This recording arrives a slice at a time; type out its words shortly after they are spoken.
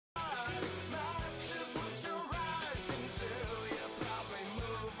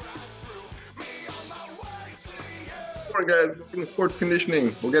Morning, guys. Welcome to sports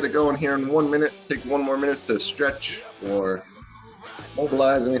conditioning. We'll get it going here in 1 minute. Take 1 more minute to stretch or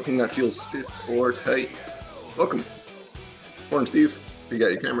mobilize anything that feels stiff or tight. Welcome. Morning, Steve. You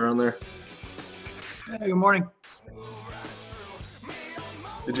got your camera on there. Hey, good morning.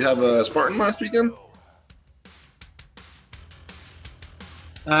 Did you have a Spartan last weekend?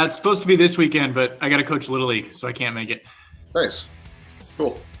 It's supposed to be this weekend, but I got to coach Little League, so I can't make it. Nice.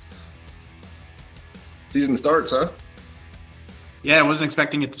 Cool. Season starts, huh? Yeah, I wasn't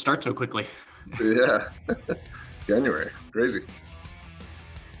expecting it to start so quickly. Yeah. January. Crazy.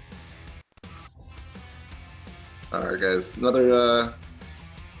 All right, guys. Another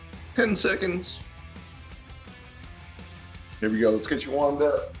 10 seconds. Here we go. Let's get you warmed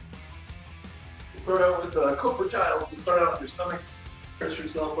up. We'll start out with the Cobra Child. We'll start out with your stomach. Press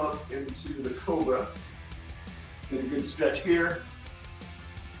yourself up into the Cobra. Get a good stretch here.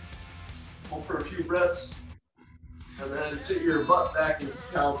 Hold for a few breaths. And then sit your butt back into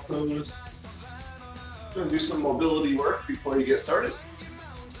child's pose. Going to do some mobility work before you get started.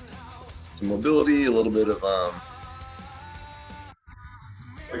 Some mobility, a little bit of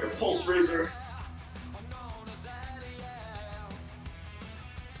like a pulse raiser.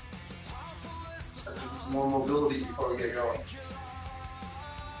 Some more mobility before we get going.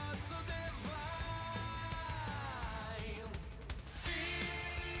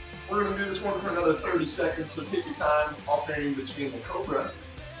 We're going to do this one for another 30 seconds, so take your time, alternating between the Cobra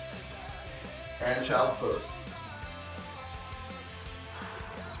and Child Pose.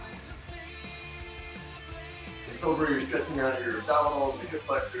 The Cobra, you're stretching out your abdominals, your hip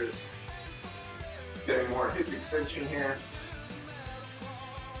flexors, getting more hip extension here.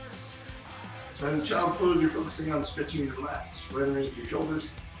 Then Child Pose, you're focusing on stretching your lats right underneath your shoulders.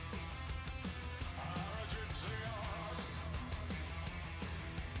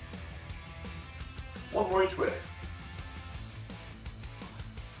 One more each way.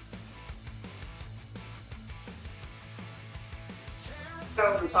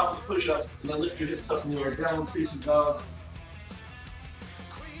 Down to the top of the push-up, and then lift your hips up in your downward facing dog.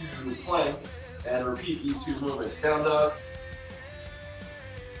 To plank, and repeat these two movements. Down dog,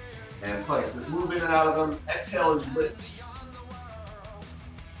 and plank. Just move in and out of them. Exhale as you lift.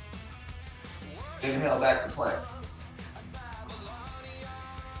 Inhale back to plank.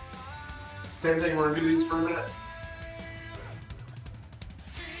 Same thing, we're going to do these for a minute.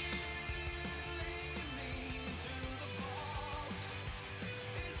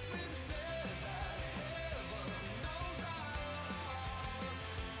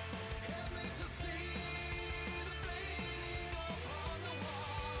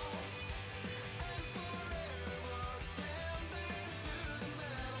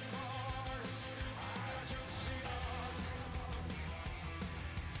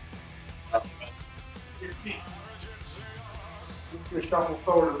 Your feet. Just going to shuffle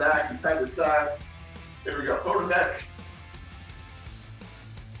forward and back and side to side. There we go, forward and back.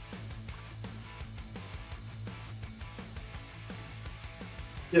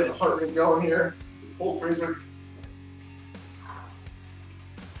 Get the heart rate going here. Pulse raiser.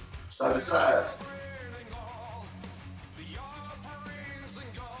 Side to side.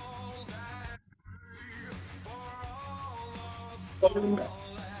 Forward and back.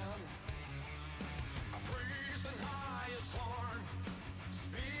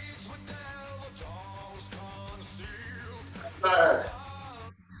 Side.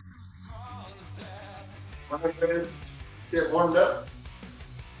 Get warmed up.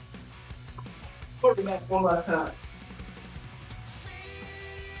 Forward and back one last time.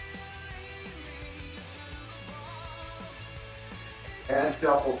 And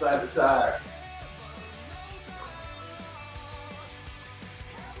shuffle side to side.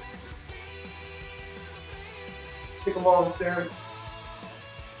 Take a long stare.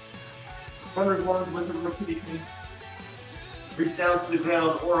 Runner's lunge with a rotation. Reach down to the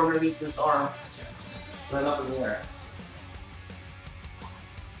ground or underneath this arm. Then up in the air.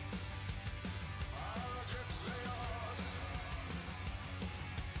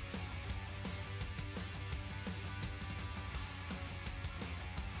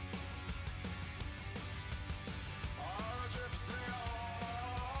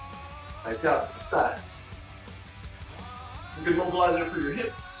 Nice job. Fast. A good mobilizer for your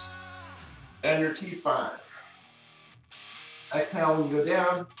hips and your T5. Exhale when you go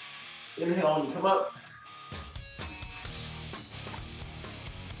down. Inhale when you come up.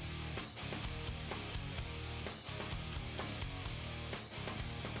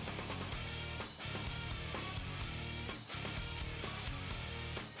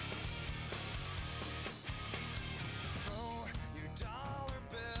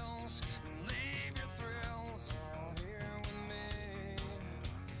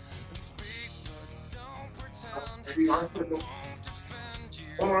 Maybe arm circle.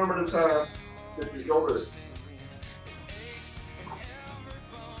 One arm at a time. Lift your shoulders.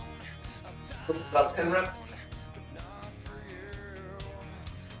 About 10 reps.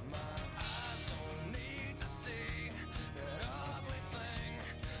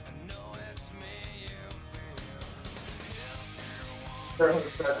 Turn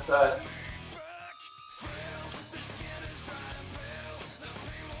from side to side.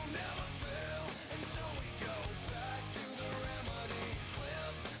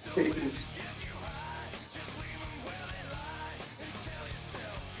 Patience.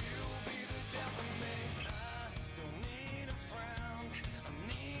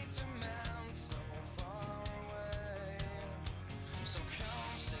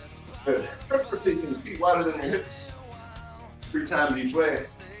 Good. For patience, feet wider than your hips. 3 times each way.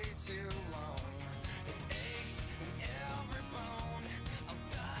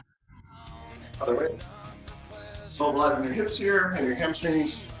 Other way. Mobilizing your hips here and your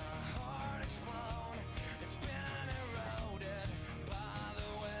hamstrings.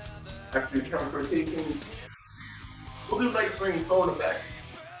 After your trunk rotation, we'll do leg swings forward and back.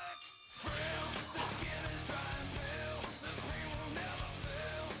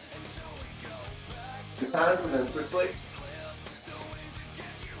 2 times and then switch legs.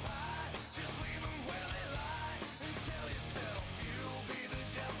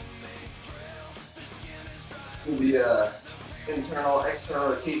 Do the internal,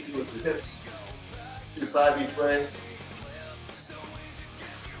 external rotation with the hips. Do 5 each way.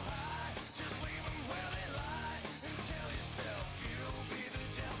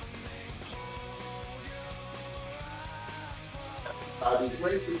 Each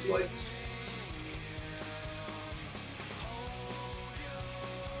way, switch legs.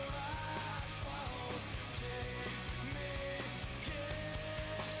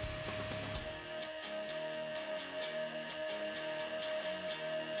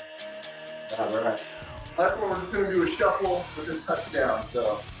 All right. Last one, we're just going to do a shuffle with a touchdown.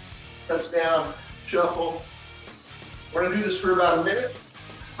 So, touchdown, shuffle. We're going to do this for about a minute.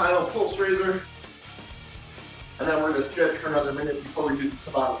 Final pulse raiser. And then we're going to stretch for another minute before we do the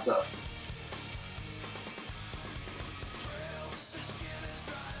Tabata stuff.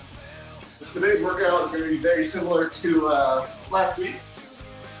 Today's workout is going to be very similar to last week.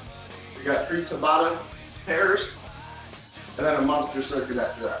 We got 3 Tabata pairs, and then a monster circuit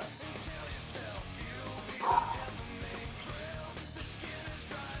after that.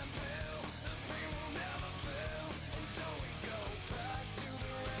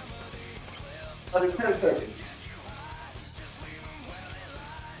 Under 10 seconds.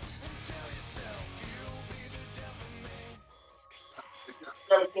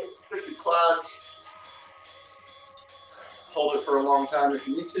 Stretch your quads. Hold it for a long time if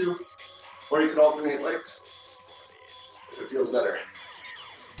you need to, or you could alternate legs if it feels better.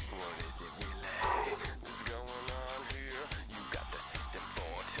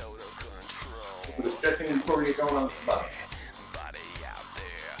 The stretching before we get going on the bottom.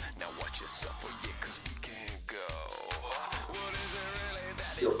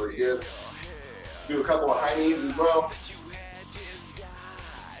 Feel pretty good. Do a couple of high knees as well.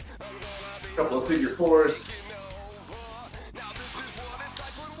 A couple of figure 4s.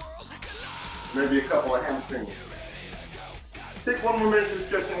 Maybe a couple of hamstrings. Take 1 more minute to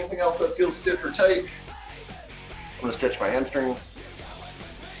stretch anything else that feels stiff or tight. I'm going to stretch my hamstring.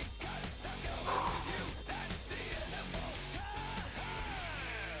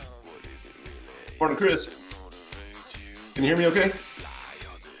 Morning, Chris. Can you hear me okay?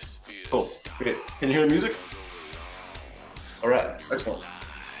 Cool. Okay. Can you hear the music? All right. Excellent.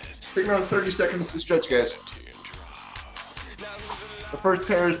 Take around 30 seconds to stretch, guys. The first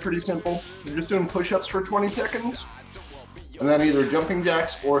pair is pretty simple. You're just doing push-ups for 20 seconds, and then either jumping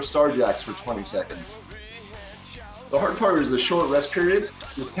jacks or star jacks for 20 seconds. The hard part is the short rest period,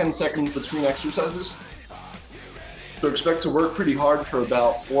 just 10 seconds between exercises. So expect to work pretty hard for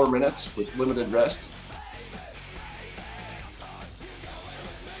about 4 minutes with limited rest.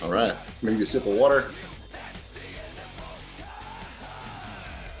 All right, maybe a sip of water.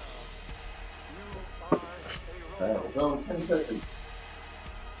 All right, we'll go in 10 seconds.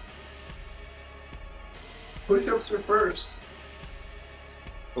 Push-ups are first.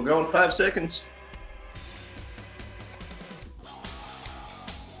 We'll go in 5 seconds.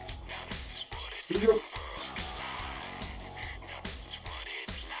 Here you go.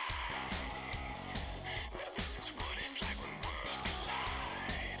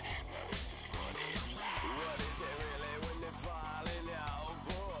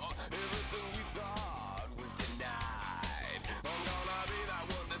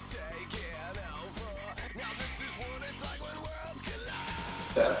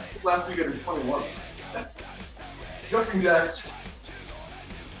 Last week I did 21. Jumping jacks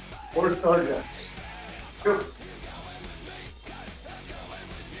or star jacks. Go.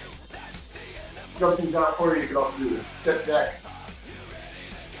 Jumping jack, or you can also do a step jack.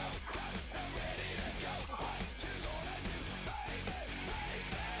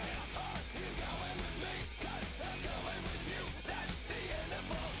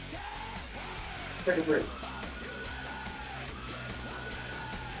 Take a break.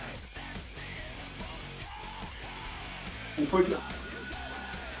 And push it.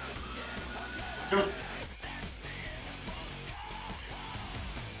 Go.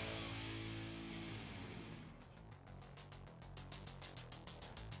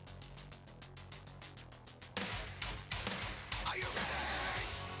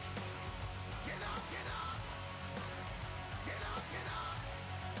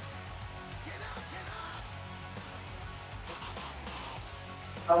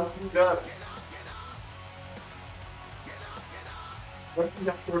 Done. Let's do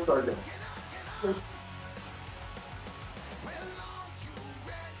that for our day.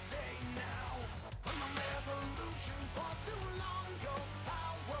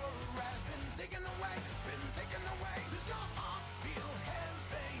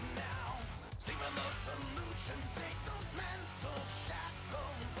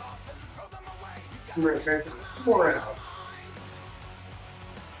 More out.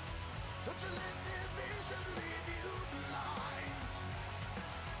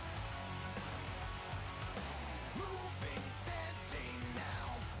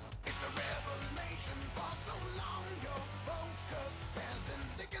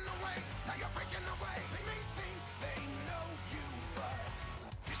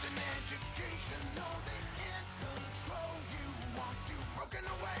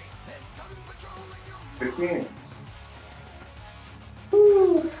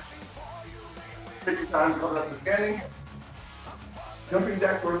 Woo. Take your time coming up and scanning. Jumping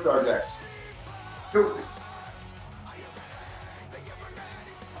jack or star jacks. Go.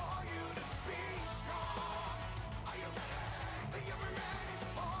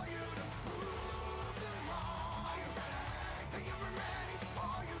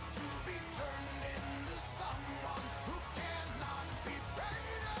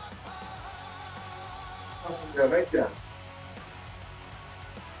 Yeah, right down.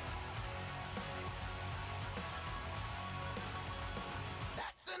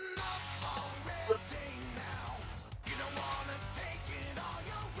 That's enough already now. You don't wanna take it, all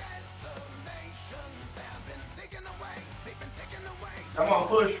your reservations have been taken away. They've been taken away. Come on,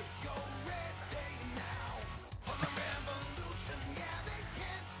 push. You're ready now for the revolution. Yeah, they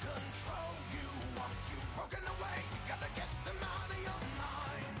can't control you once you've broken away. You gotta get them out of your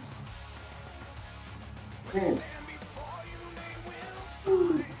mind. Stand before you, they will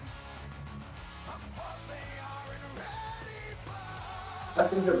find. Of course they aren't ready for. I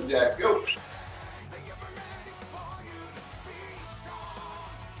think of jack. Go. They are ready for you to be strong.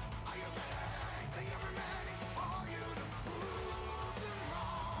 Are you ready? They are ready for you to prove them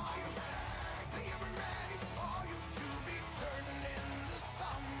wrong. Are you ready? They are ready for you to be turned into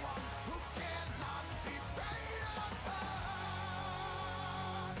someone who cannot be paid upon.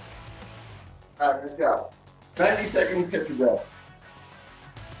 All right, good job. 90 seconds, catch your breath.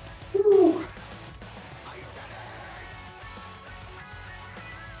 Woo. Are you ready?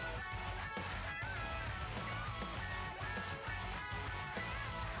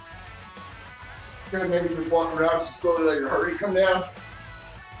 You're gonna maybe just walk around, just slowly let your heart rate come down. You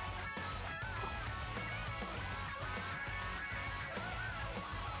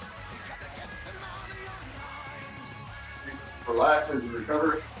gotta get them out of your mind. Relax as you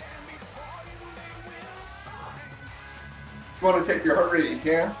recover. If Stand before you, they will find. you want to take your heart rate, you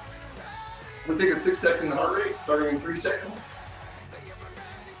can. We'll take a 6-second heart rate, starting in 3 seconds.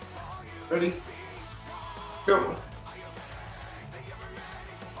 Ready? Go.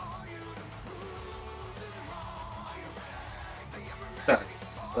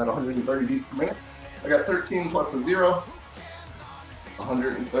 About 130 beats per minute. I got 13 plus a 0.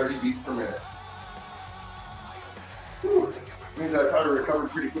 130 beats per minute. Whew. Means I try to recover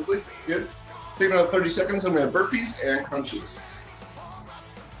pretty quickly. Good. Take another 30 seconds and we have burpees and crunches.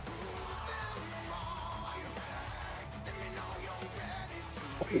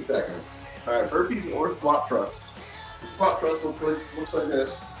 20 seconds. Alright, burpees or squat thrust. Squat thrust looks like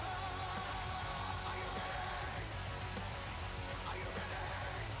this.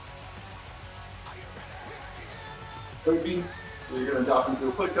 Burpee, so you're going to drop into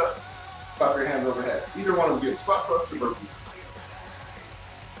a push-up, clap your hands overhead. Either one is good. Squat thrust or burpees.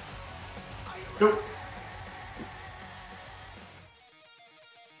 Go.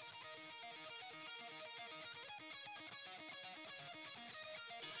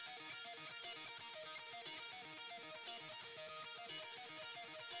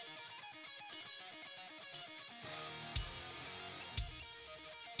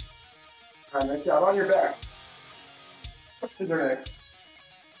 All right, nice job. On your back. Up to their neck.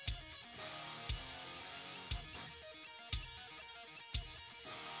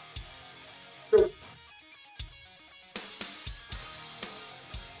 Good.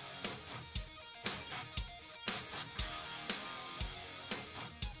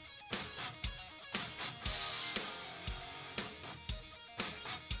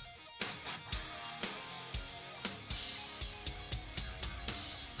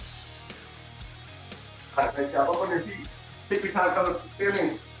 All right, nice job. Up on your feet. Take your time coming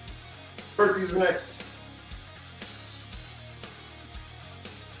standing. Burpees are next.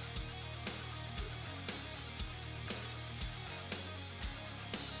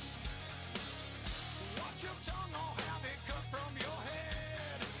 Watch your tongue or have it cut from your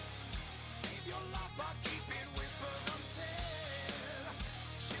head. Save your life by keeping whispers unsaid.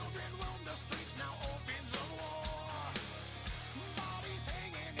 Children roam the streets now, orphans of war. Bodies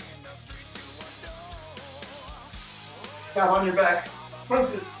hanging in the streets to adore. Down on your back.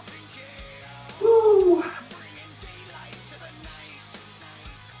 Punches. Woo! Bringing daylight to the night.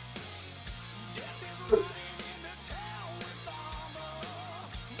 Death is riding into town with armor.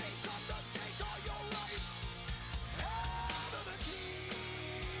 They come to take all your rights. Hail to the king.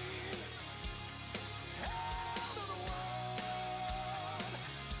 Hail to the world.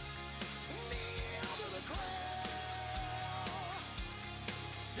 Kneel to the crown.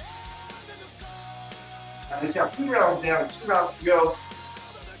 Stand in the sun. Nice job. 2 rounds down. 2 rounds to go.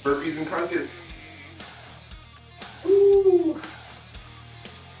 Burpees and crunches. Woo!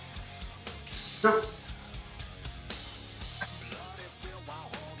 Go. Blood is spilled while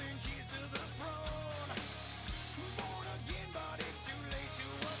holding keys to the throne. Born again, but it's too late to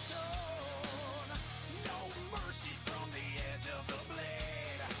atone. No mercy from the edge of the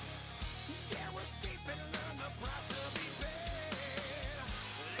blade. Dare escape and learn the price to be paid.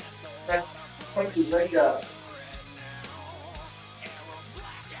 Let the Nice punches. Nice job. red now. Arrows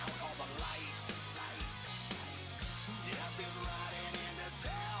black out all the light. Death is riding into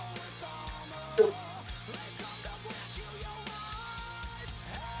town with armor. They come to grant you your rights.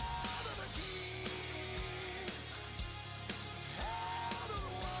 Hail to the king. Hail to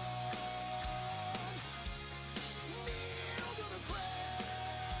the world. Kneel to the crown.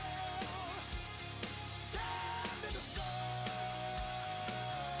 Stand in the sun.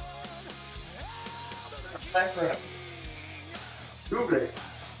 Hail to the Back round. Double.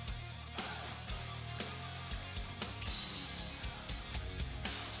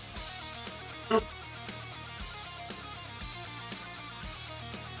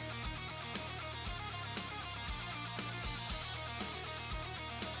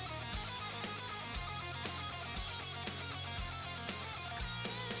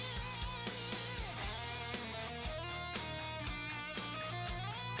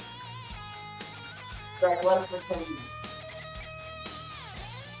 Back left for punches.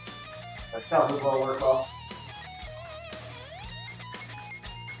 That's how the ball work off.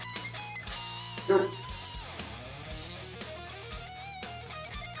 Good.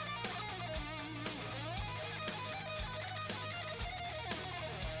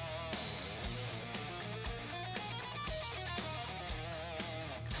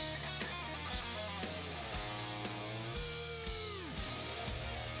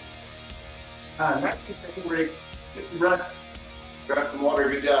 Next, just take a break. Get your breath. Grab some water.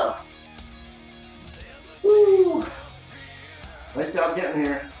 Good job. Woo! Nice job getting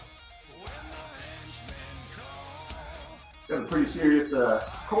here. Got a pretty serious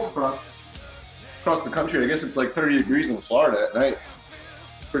cold front across the country. I guess it's like 30 degrees in Florida at night.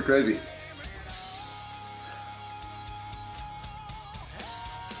 Pretty crazy.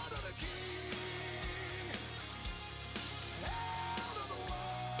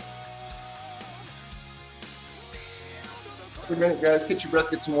 For a minute, guys, catch your breath,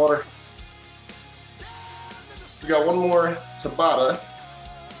 get some water. We got one more Tabata,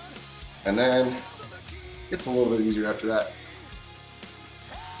 and then it's a little bit easier after that.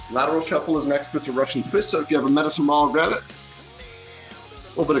 Lateral shuffle is next with the Russian twist, so if you have a medicine ball, grab it. A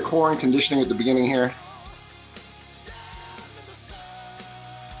little bit of core and conditioning at the beginning here.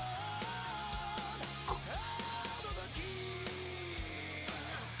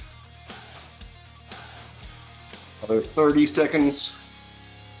 Another 30 seconds.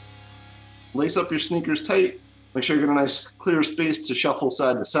 Lace up your sneakers tight. Make sure you get a nice clear space to shuffle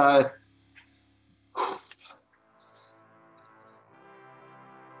side to side.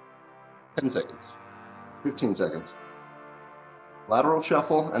 10 seconds, 15 seconds. Lateral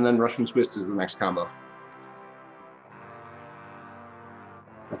shuffle, and then Russian twist is the next combo.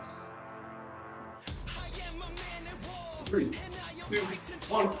 Three, two,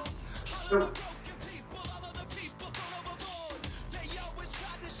 one. Nope.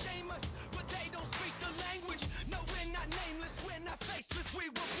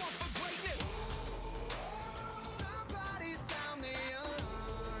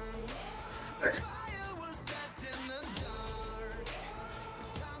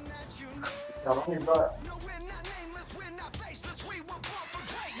 Now on your butt.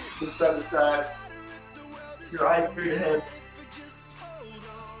 Just step aside. Your eyes through your head.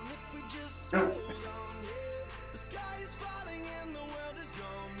 Nope.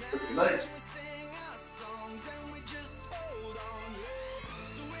 Nice.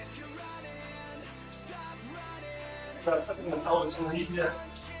 Start tucking the pelvis underneath you.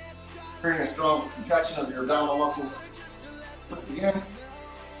 Creating a strong contraction of your abdominal muscles. Look again.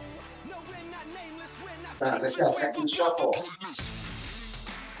 Nice job. Back to the shuffle.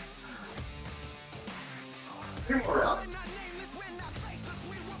 3 more rounds.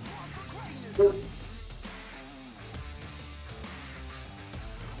 Good.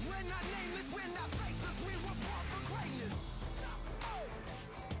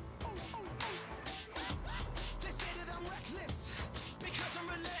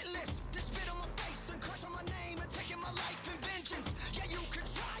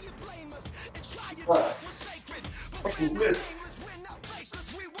 Fucking good.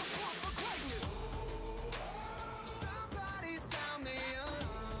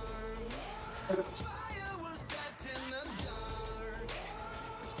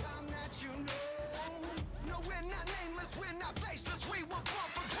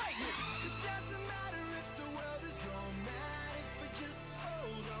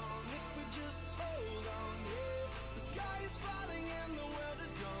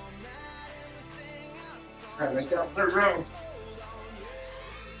 Alright, make that 3rd round.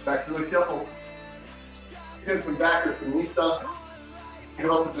 Back to the shuffle. Get some back or some knee stuff. You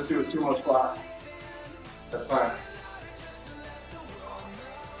don't have to just do a sumo squat. That's fine.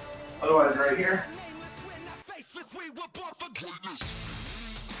 Otherwise, right here.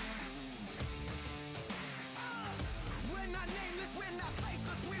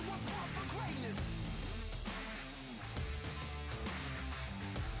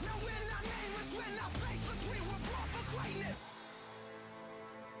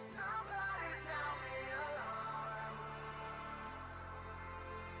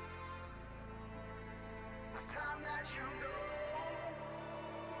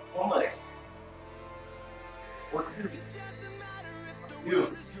 One leg. Work your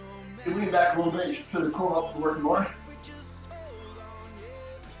you. You lean back a little bit, you should put the core up to work more.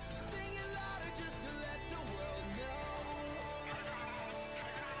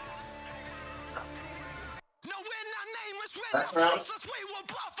 Back round.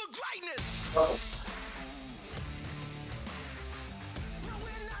 Oh.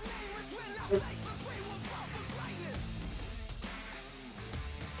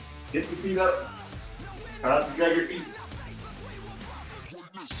 Get your feet up. Try not to drag your feet.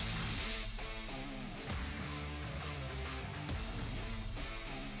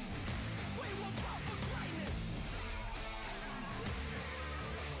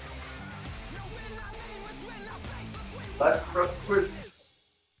 Back front quick.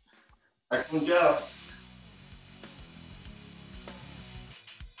 Excellent job.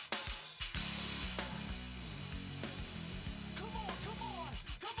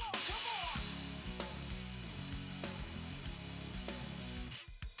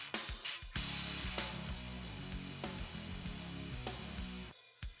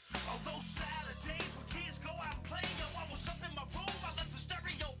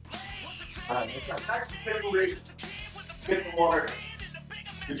 Alright, make that back to the table raise. Get some water.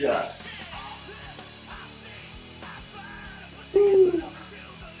 Good job.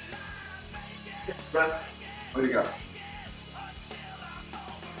 Breath. Way to go.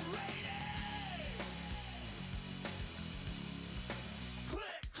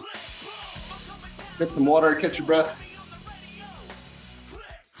 Get some water, catch your breath.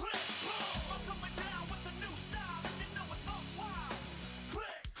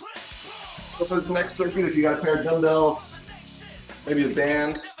 So for this next circuit, if you got a pair of dumbbells, maybe a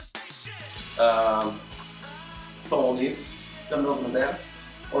band, that's all we'll need. Dumbbells and a band,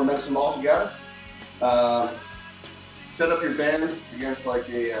 or medicine balls, you got it. Set up your band against like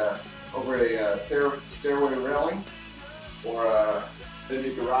a over a stairway railing, or maybe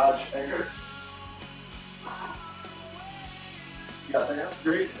a garage anchor. You got that?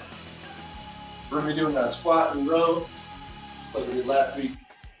 Great. We're gonna be doing a squat and row like we did last week.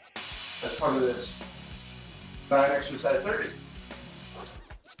 As part of this 9-exercise circuit.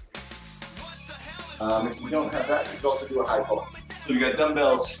 If you don't have that, you can also do a high pull. So So you got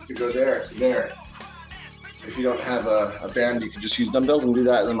dumbbells to go there to there. If you don't have a band, you can just use dumbbells and do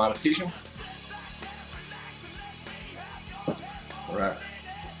that as a modification. All right.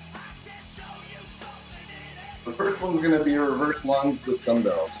 The first one's gonna be a reverse lunge with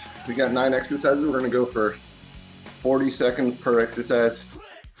dumbbells. We got 9 exercises. We're gonna go for 40 seconds per exercise,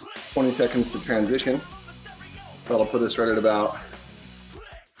 20 seconds to transition. That'll put us right at about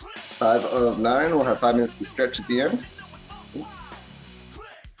 5 of 9. We'll have 5 minutes to stretch at the end.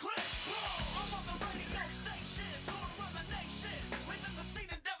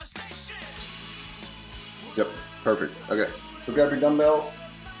 Yep, perfect. Okay, so grab your dumbbell.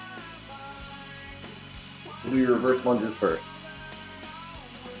 We'll do your reverse lunges first.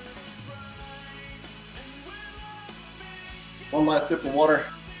 One last sip of water,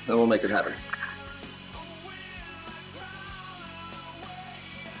 then we'll make it happen.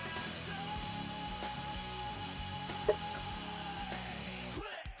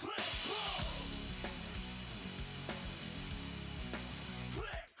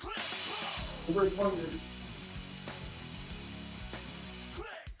 Reverse lunges.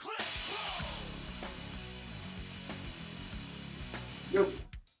 Yep.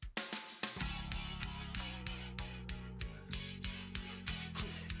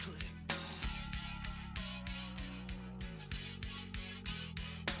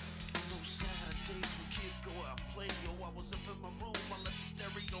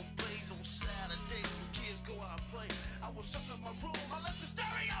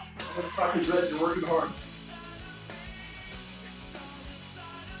 Fucking good, you're working hard.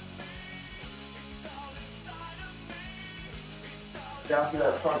 Down to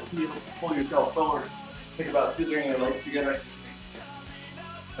that front heel, pull yourself forward. Think about scissoring your legs together.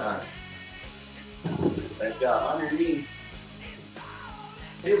 Time. Nice job. On your knee.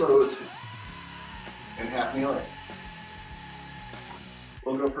 Halos. And half kneeling.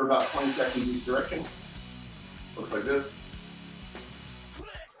 We'll go for about 20 seconds each direction. Looks like this.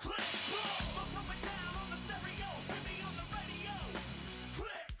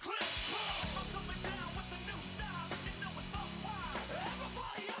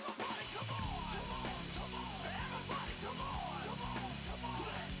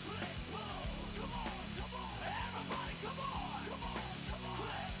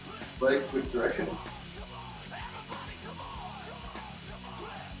 Legs switch directions.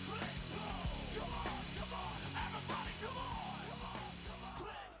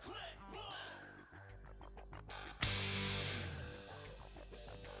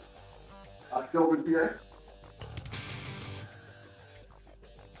 Shoulders here.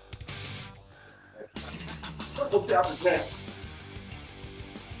 Triple tap his neck.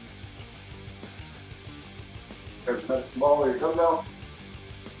 There's a ball with your dumbbell.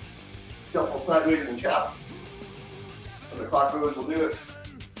 Shuffle sideways and chop. When the clock moves, we'll do it.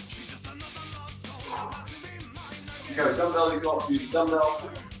 You got a dumbbell, you can also use a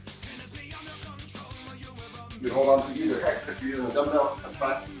dumbbell. You can hold on to either hex if you're using a dumbbell, that's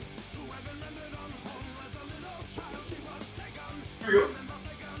fine. Here we go.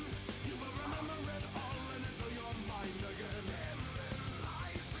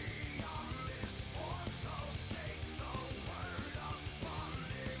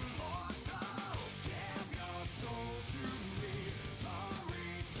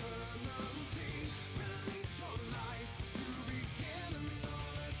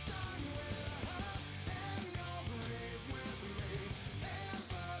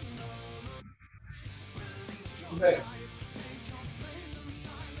 Next.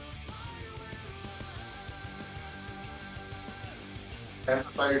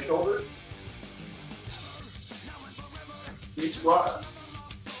 Amplify your shoulders. Each squat.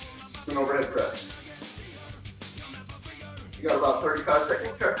 Do an overhead press. You got about 35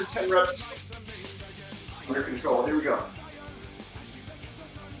 seconds. Try for 10 reps. Under control. Here we go.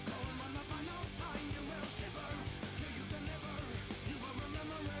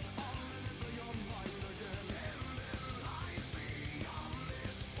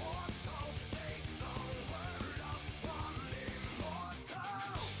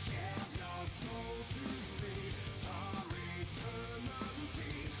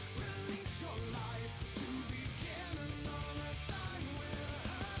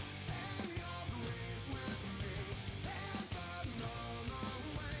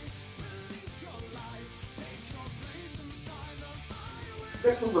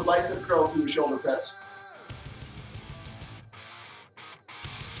 Next one's a bicep curl through shoulder press.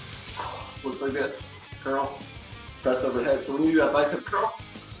 Looks like this. Curl, press overhead. So when you do that bicep curl,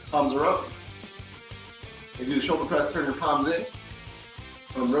 palms are up. You do the shoulder press, turn your palms in,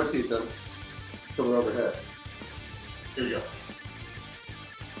 and rotate them till they're overhead. Here we go.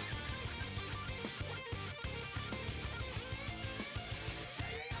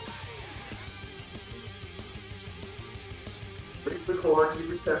 the core, keep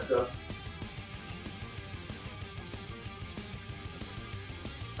your chest up.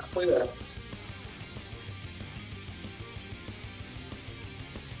 Halfway there.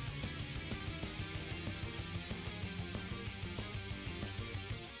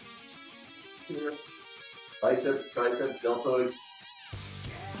 Here. Biceps, triceps, deltoid,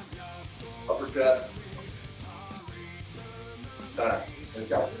 upper chest.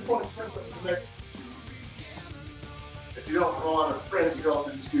 If you don't go on a sprint, you can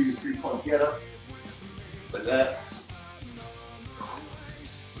also just do your 3-point get up, like that.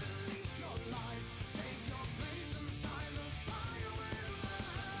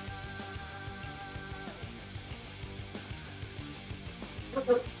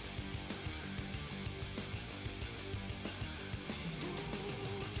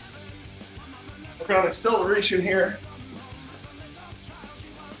 Work on acceleration here.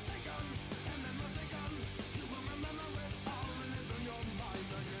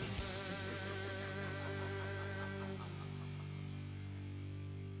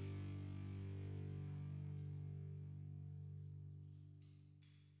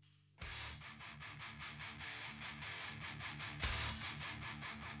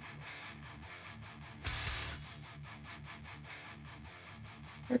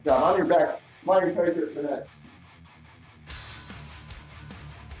 Good job. On your back, line your triceps for next.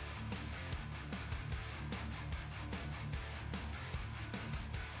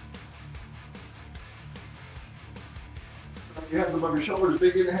 Your hands above your shoulders,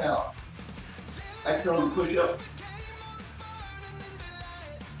 big inhale. Exhale to push up.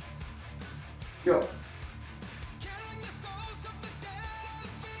 Go.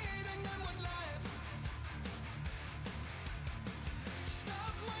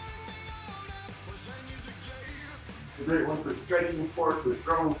 A great one for stretching force, with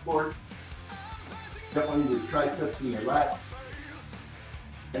growing force. Definitely your triceps and your lats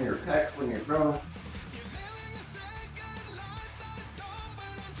and your pecs when you're growing.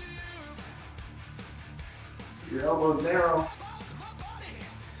 Your elbows narrow.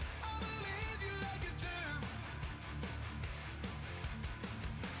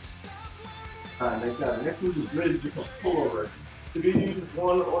 Nice job. Next move is bridge, just a pull over. If you use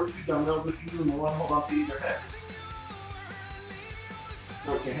one or two dumbbells, if you're doing one, hold on to either head.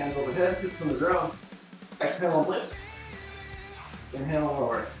 Work your hands overhead, hips from the ground. Exhale and lift. Inhale and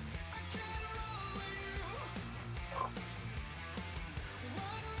lower.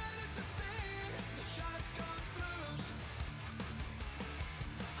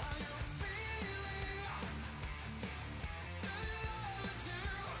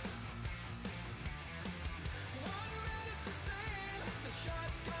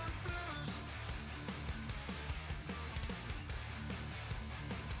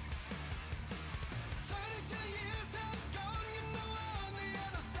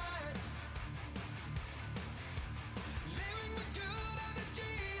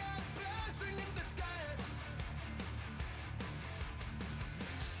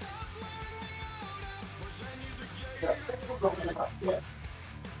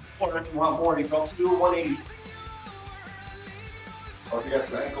 Or if you want more, you can also do a 180. Or if you got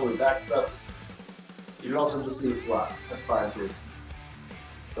some ankle or back stuff, you can also just do a squat. That's fine too.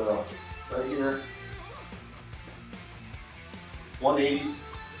 So, right here, 180s,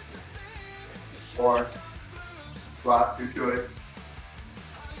 or squat, your choice,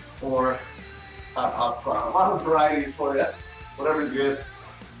 or hop squat. A lot of varieties for you, whatever's good.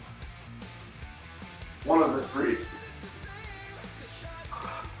 One of the three.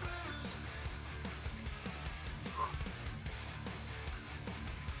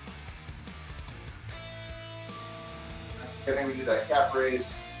 I think we do that calf raise,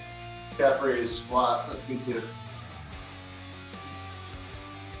 squat. That's good too.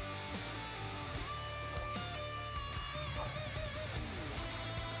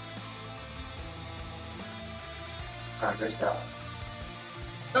 All right, great job.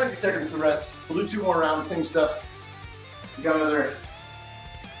 90 seconds to rest. We'll do 2 more rounds, same stuff. We got another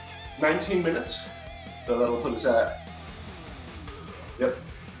 19 minutes, so that'll put us at,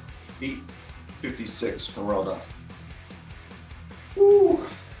 8:56 when we're all done. Woo.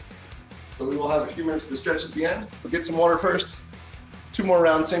 So we will have a few minutes to stretch at the end. We'll get some water first. 2 more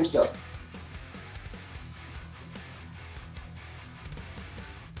rounds, same stuff.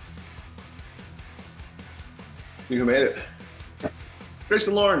 You made it. Grace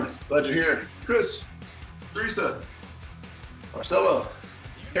and Lauren, glad you're here. Chris, Teresa, Marcelo,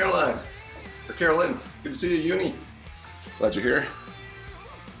 Caroline, or Carolyn, good to see you, Uni. Glad you're here.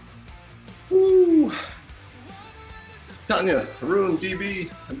 Woo. Tanya, Arun, DB,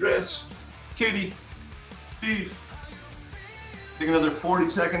 Andres, Katie, Steve, Take another 40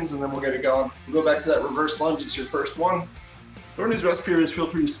 seconds and then we'll get it going. We'll go back to that reverse lunge. It's your first one. During these rest periods, feel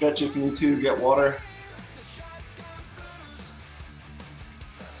free to stretch if you need to, get water.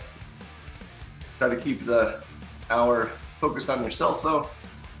 Try to keep the hour focused on yourself though.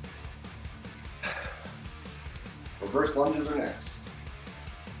 Reverse lunges are next.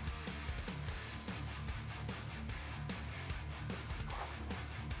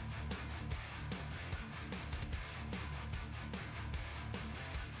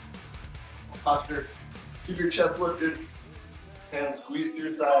 Posture, keep your chest lifted, hands squeezed to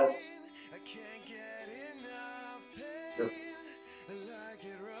your sides. Yep.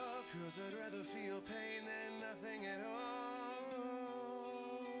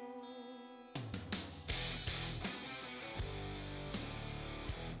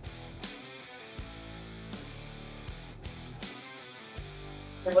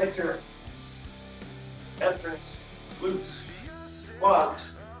 Legs here. Hamstrings, glutes, quads.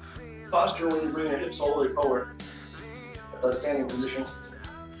 Posture when you bring your hips all the way forward. That standing position.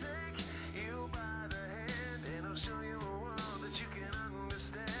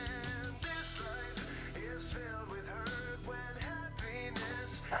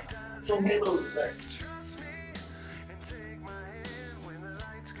 Some halos next.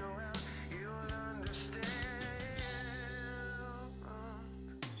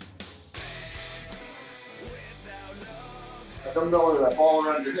 A dumbbell or that ball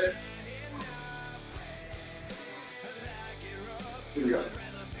around your head. Here we go.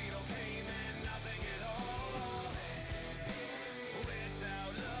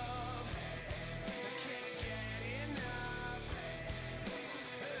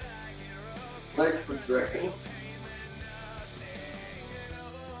 Legs switch direction.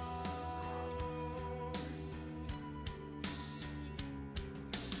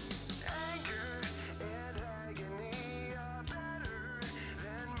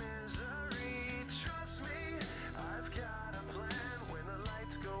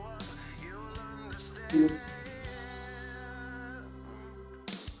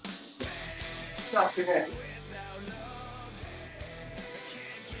 Stop your neck.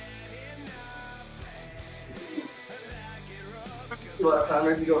 Last time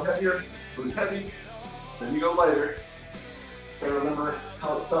if you go heavier, really heavy, then you go lighter. Try to remember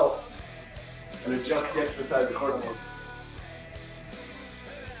how it felt and adjust the exercise accordingly.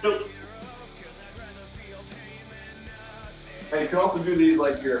 And you can also do these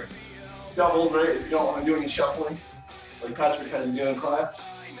like your doubles, right? If you don't want to do any shuffling, like Patrick has been doing in class.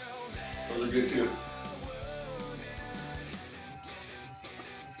 Those are good too.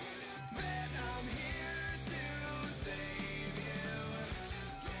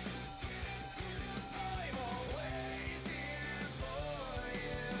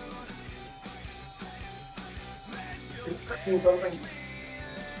 Something.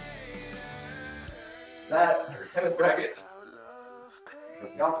 That tennis racket.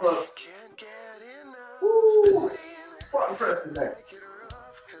 Y'all close. Woo! Squat and press is next.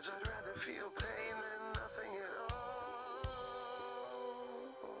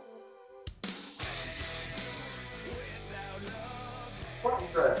 Squat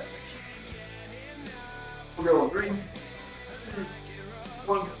and press. We're going 3, 2,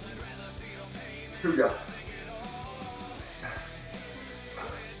 1. Here we go.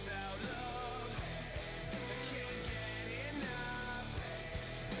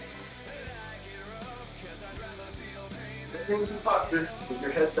 Into posture with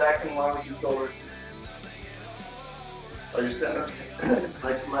your head back in line with your shoulders. Are you center?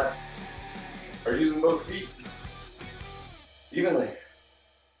 Right to left. Are you using both feet evenly?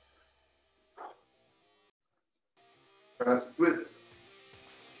 Try not to twist.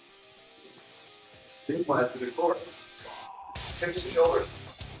 Think flat to the core. Hips and shoulders.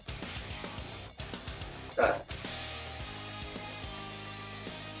 Got it.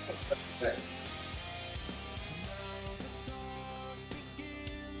 That's the next.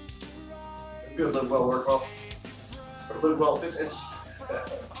 Feels like Live+Well workout or Live+Well fitness.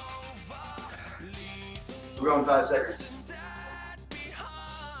 We're going 5 seconds.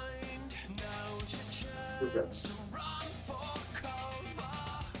 Okay.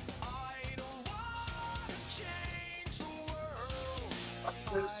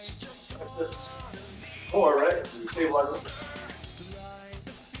 That's this. 4, right? Stabilize it.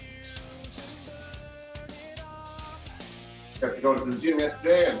 Got to go to the gym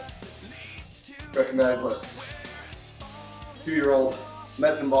yesterday and recognize what 2-year-old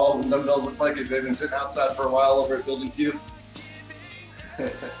medicine balls and dumbbells look like if they've been sitting outside for a while over at Building Q. We're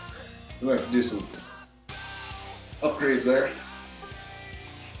going to have to do some upgrades there.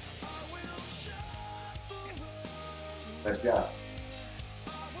 Nice job.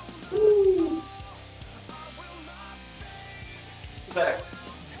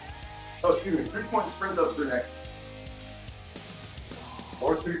 Oh, excuse me, 3-point sprint ups are next.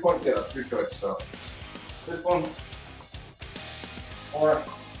 Or 3-point get ups, your choice. So this one or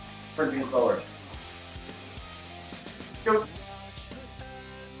sprinting forward. Go.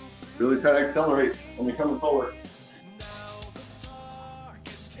 Really try to accelerate when you're coming forward.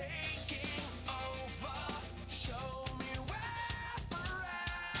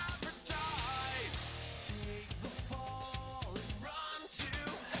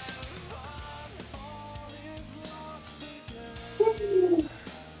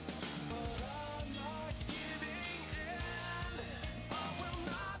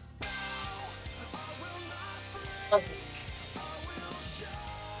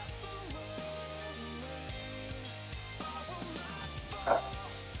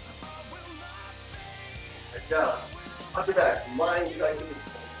 Down. On your back. Line trying to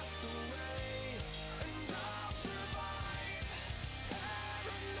extend.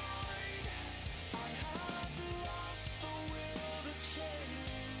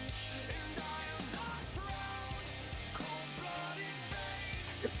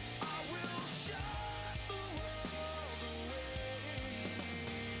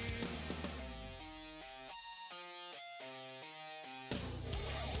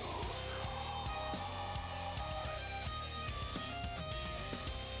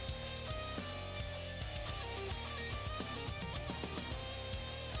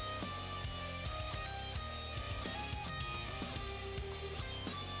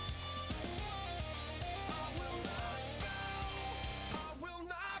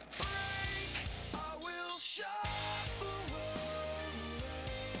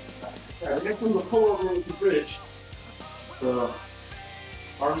 Yeah, the next one will pull over with the bridge. So,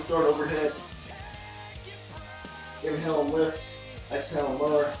 arms start overhead. Inhale and lift. Exhale and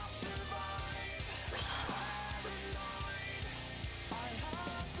lower.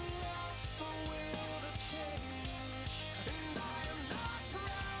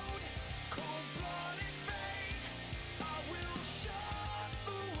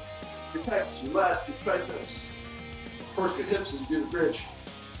 Your pecs, your lats, your triceps. Of course, your hips as you do the bridge.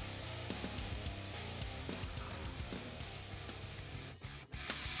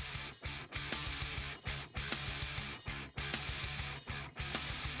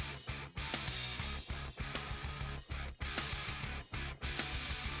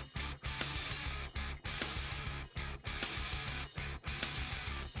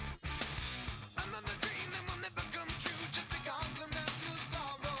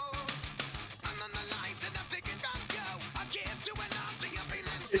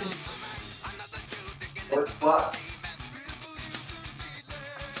 Or squat.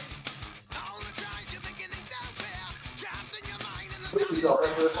 Push yourself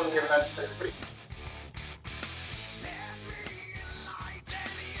into this one here, that's it.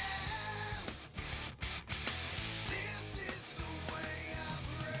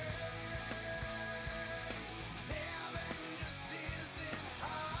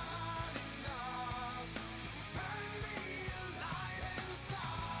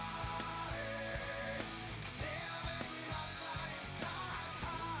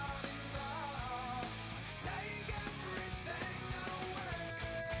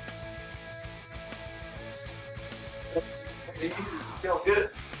 Feel good.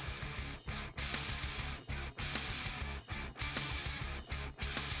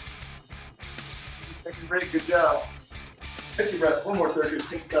 Take a break, good job. Take your breath, one more circuit,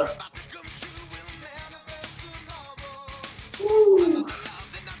 take it up. Woo!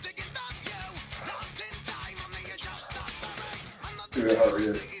 See how it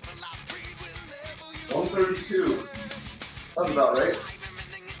is. 132. Sounds about right.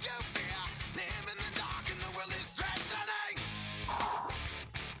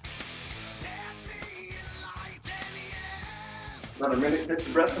 Another minute, catch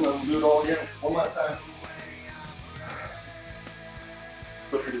your breath, and then we'll do it all again. One last time.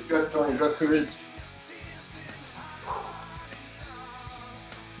 Push your gut, join your gut periods.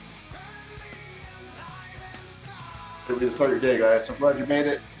 Good way to start your day, guys. I'm glad you made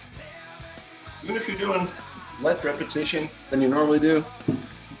it. Even if you're doing less repetition than you normally do,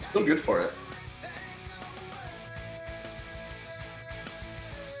 still good for it.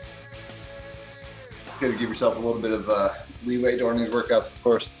 Got to give yourself a little bit of leeway during these workouts, of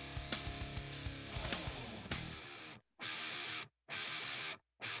course.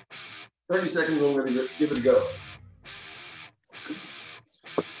 $30 we're going to give it a go.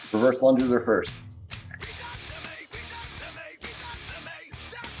 Reverse lunges are first.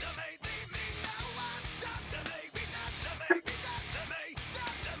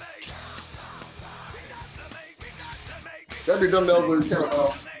 Grab your dumbbells with your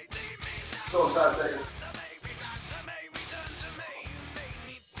kettlebell. Still in 5 seconds.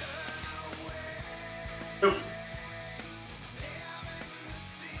 Nope.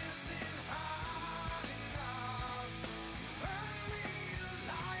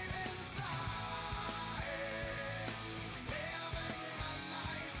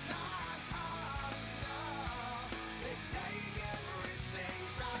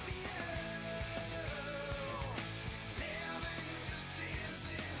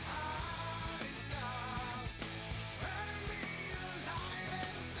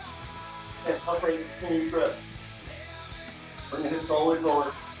 Yeah, upright, continue breath. Bring the hips all the way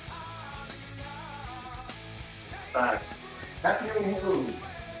forward. 5. Happy to move.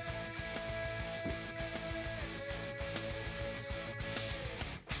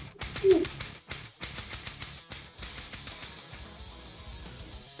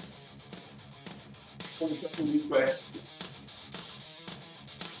 Deep breath.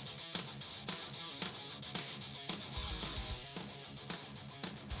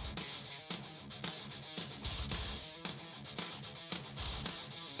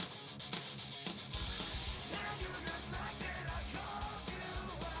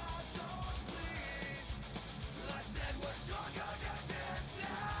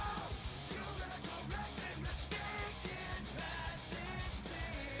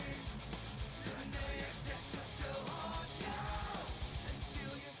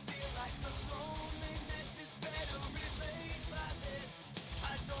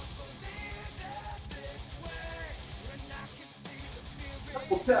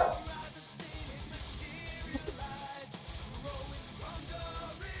 We'll tell.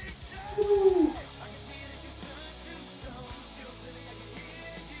 Woo.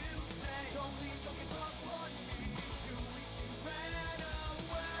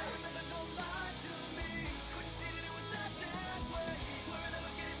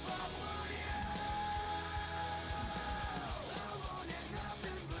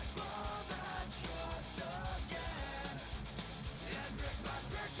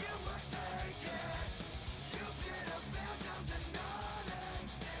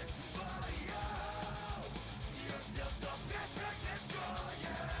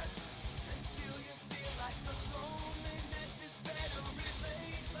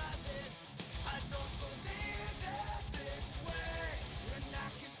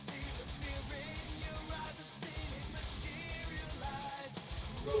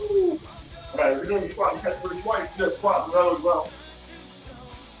 All right, we're doing the squat and catch for twice. Just squat well as well.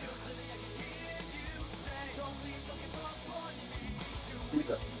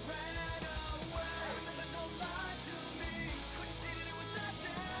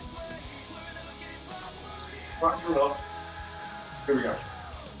 Squat through up. Here we go.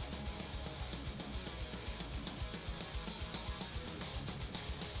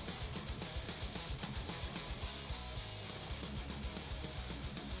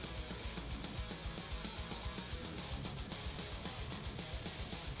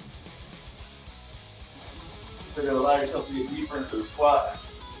 You're going to allow yourself to get deeper into the squat.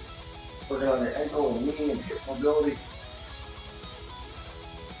 Working on your ankle and knee and hip mobility.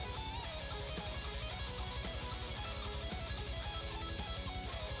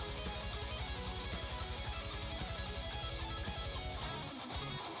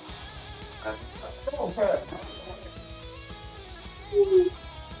 Come on, Pat.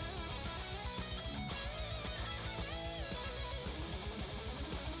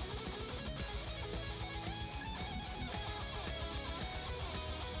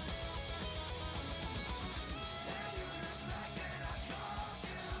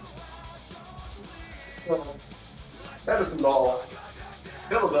 Medicine ball,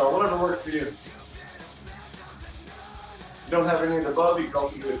 kettlebell, whatever works for you. If you don't have any of the above, you can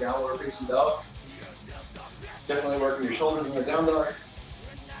also do a downward facing dog. Definitely working your shoulders in the down dog.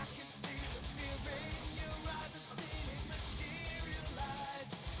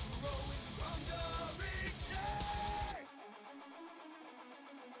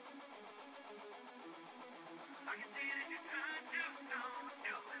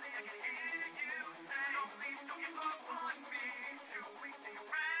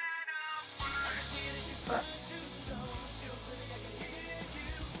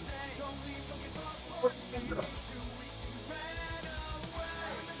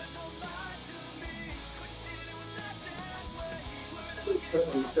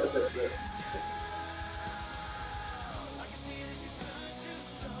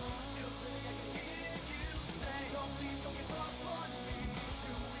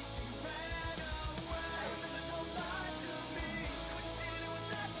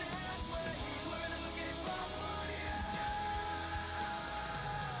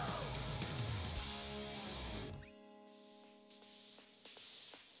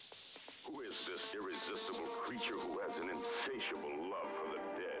 creature who has an insatiable love for the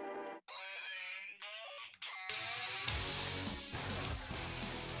dead.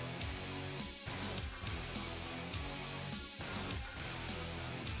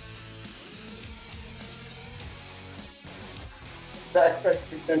 Back stretch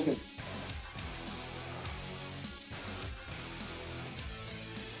extensions.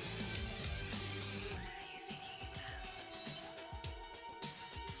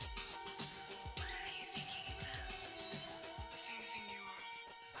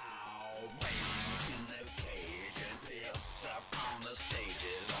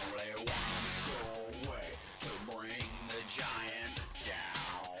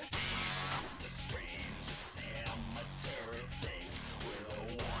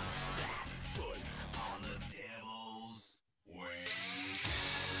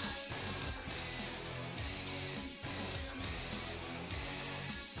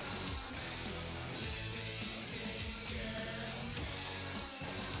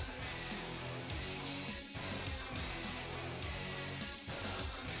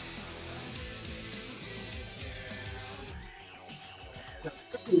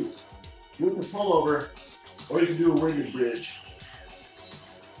 You can pull over, or you can do a weighted bridge.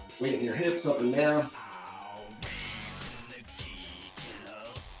 Weighting your hips up and down.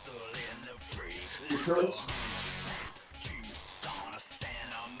 Your toes.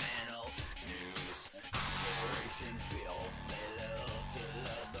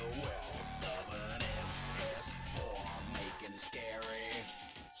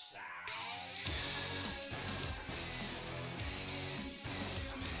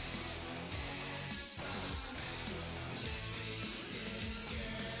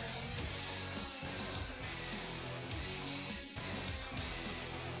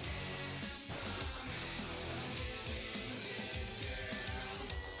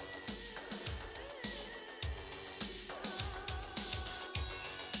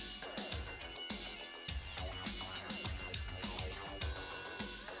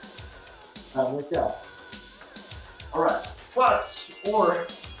 Like that. All right, squats or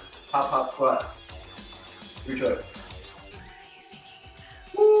hop squat. Reach up.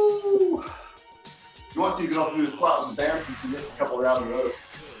 Woo! If you want to, you can also do a squat with the band so you can get a couple rounds in a row.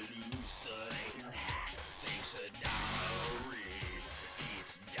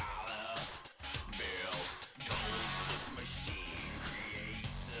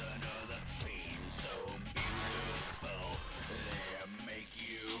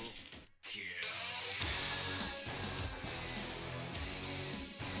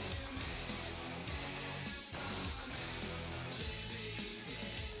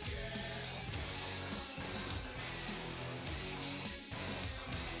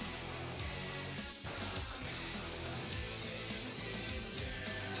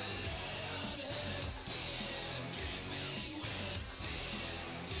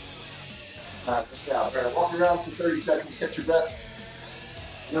 Good job. All right, walk around for 30 seconds, catch your breath.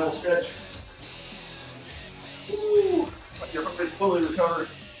 And then we'll stretch. Woo! Like your foot is fully recovered.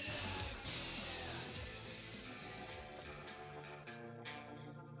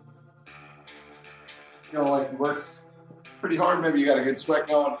 You know, like you work pretty hard, maybe you got a good sweat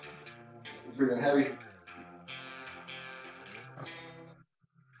going. You're breathing heavy.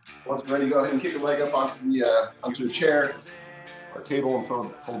 Once you're ready, go ahead and kick a leg up onto a chair or a table and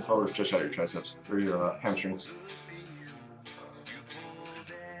fold forward, stretch out your triceps or your hamstrings.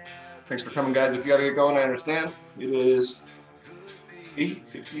 Thanks for coming, guys. If you gotta get going, I understand. It is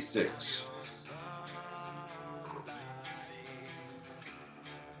 8:56.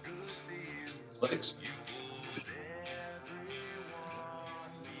 Legs.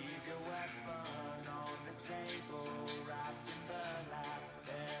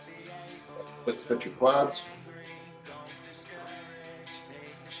 Let's stretch your quads.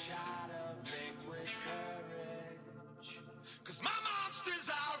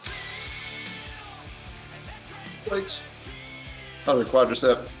 Legs. Other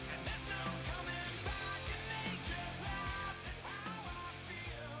quadricep.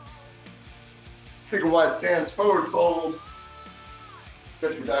 Take a wide stance, forward fold.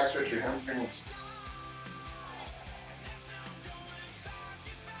 Stretch your back, stretch your hamstrings.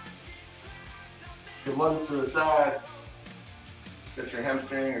 Your lunge to the side. Stretch your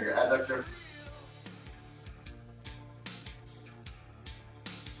hamstring or your adductor.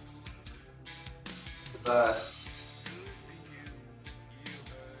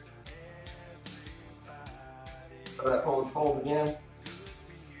 That forward fold again.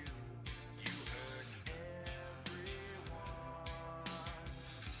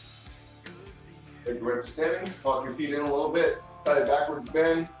 Take your way to standing. Walk your feet in a little bit. Tie it backwards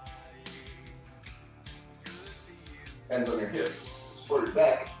bend. Hands on your hips, support your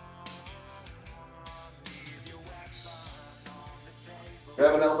back.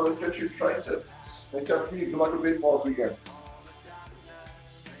 Grab an elbow, stretch your triceps. Make up for you. Good luck with baseball this weekend.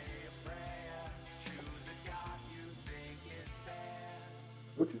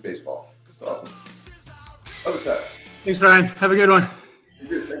 Which is baseball. That's awesome. Other side. Thanks, Ryan. Have a good one.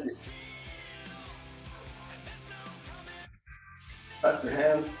 You're good, thank you. Clasp your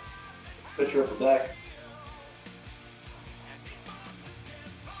hands, stretch your upper back.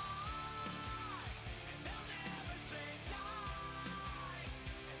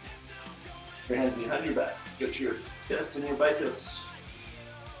 Your hands behind your back. Get your chest and your biceps.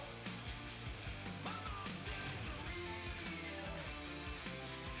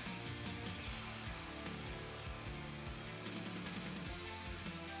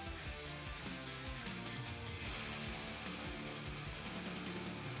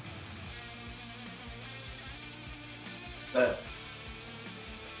 That.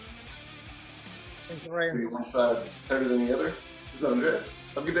 Thanks, Ryan. Maybe one side heavier than the other. Who's not Andreas?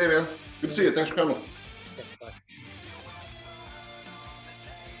 Have a good day, man. Good to see you. Thanks for coming. Bye.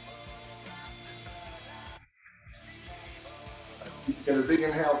 You get a big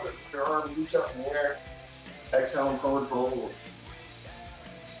inhale, put your arms reach up in the air. Exhale and forward fold.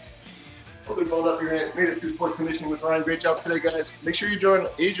 Fully fold up your hand. Made it through sports conditioning with Ryan. Great job today, guys. Make sure you join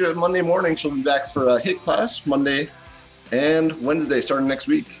Asia Monday morning. She'll be back for a HIIT class Monday and Wednesday starting next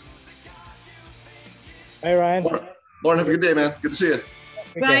week. Hi, Ryan. Lauren, have a good day, man. Good to see you.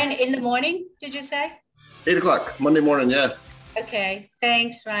 Ryan, in the morning, did you say? 8 o'clock, Monday morning, yeah. Okay,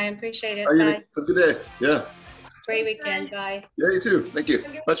 thanks, Ryan. Appreciate it. How you Bye. doing? Have a good day. Yeah. Great weekend. Bye. Yeah, you too. Thank you.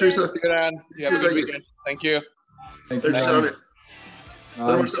 Bye, Teresa. Good on. You have a good weekend. Thank you. Thank you, Thanks, Ryan. Tony.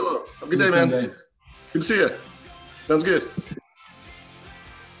 Then Marcelo. Have a good day, See you man. Sunday. Good to see you. Sounds good.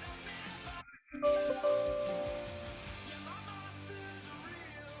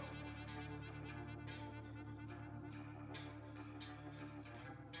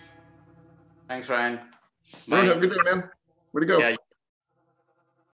 Thanks, Ryan. Lauren, have a good day, man. Where'd you go? Yeah,